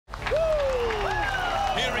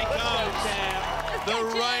the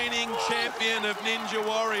reigning champion of Ninja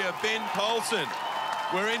Warrior, Ben Polson.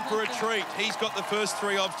 We're in for a treat. He's got the first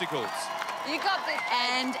 3 obstacles. You got this.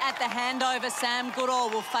 And at the handover, Sam Goodall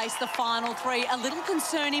will face the final 3. A little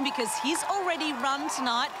concerning because he's already run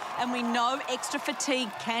tonight, and we know extra fatigue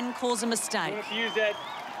can cause a mistake. If you use that.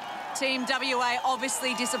 Team WA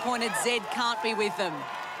obviously disappointed Zed can't be with them.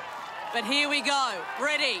 But here we go.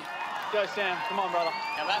 Ready? Go, Sam. Come on, brother.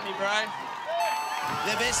 Come at me, bro.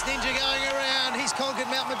 The best ninja going around. He's conquered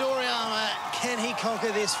Mount Midoriyama. Can he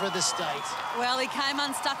conquer this for the state? Well, he came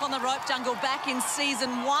unstuck on the rope jungle back in Season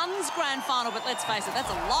 1's grand final, but let's face it, that's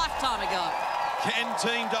a lifetime ago. Can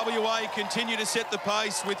Team WA continue to set the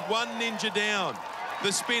pace with one ninja down?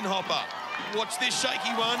 The spin hopper. Watch this shaky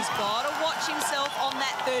one. He's got to watch himself on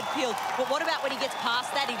that 3rd peel. But what about when he gets past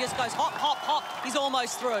that? He just goes hop, hop, hop. He's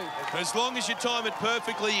almost through. As long as you time it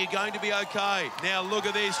perfectly, you're going to be okay. Now look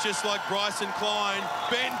at this, just like Bryson Klein,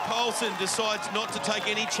 Ben Polson decides not to take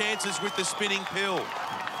any chances with the spinning pill.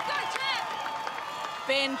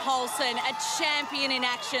 Ben Polson, a champion in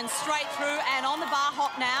action, straight through and on the bar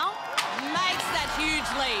hop now, makes that huge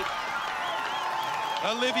leap.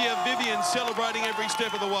 Olivia Vivian celebrating every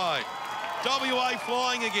step of the way. WA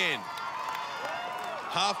flying again.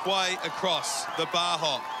 Halfway across the bar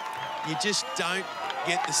hop. You just don't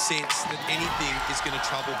get the sense that anything is going to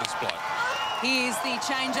trouble this bloke. Here's the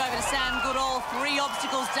changeover to Sam Goodall. 3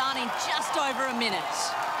 obstacles done in just over a minute.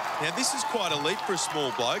 Now, this is quite a leap for a small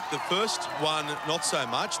bloke. The first one, not so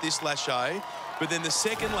much, this lâché. But then the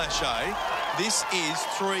second lâché, this is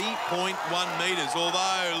 3.1 metres.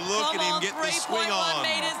 Although, look at him get the swing on. 3.1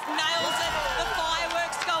 metres, nails it. The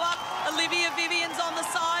fireworks go up. Olivia Vivian's on the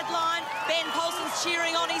sideline. Ben Polson's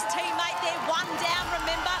cheering on his teammate there. 1 down,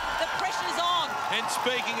 remember. The pressure's on. And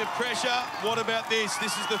speaking of pressure, what about this?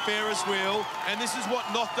 This is the Ferris wheel, and this is what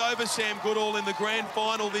knocked over Sam Goodall in the grand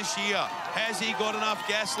final this year. Has he got enough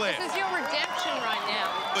gas left? This is your redemption right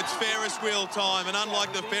now. It's Ferris wheel time, and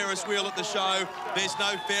unlike the Ferris wheel at the show, there's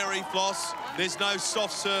no fairy floss, there's no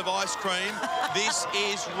soft serve ice cream. This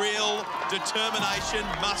is real determination,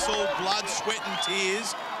 muscle, blood, sweat and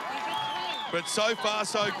tears. But so far,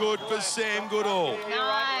 so good for Sam Goodall.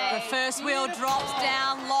 The first wheel drops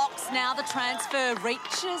down, locks. Now the transfer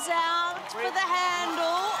reaches out for the handle.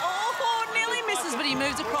 Oh, nearly misses, but he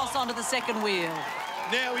moves across onto the second wheel.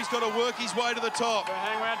 Now he's got to work his way to the top. Don't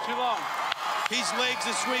hang around too long. His legs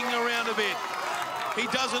are swinging around a bit. He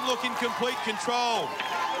doesn't look in complete control.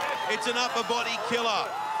 It's an upper body killer.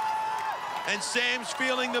 And Sam's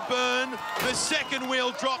feeling the burn. The second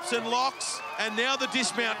wheel drops and locks. And now the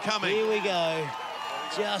dismount coming. Here we go.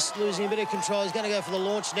 Just losing a bit of control. He's going to go for the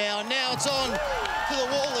launch now. And now it's on to the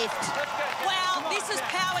wall lift. Wow, this is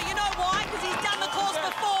power. You know why? Because he's done the course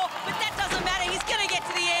before, but that doesn't matter. He's going to get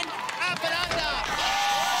to the end. Up and under.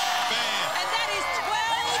 Bam. And that is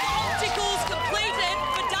 12 obstacles completed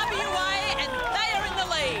for WA, and they are in the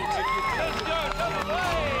lead.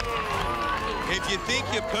 If you think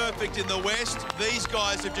you're perfect in the West, these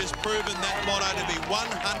guys have just proven that motto to be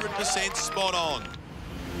 100% spot on.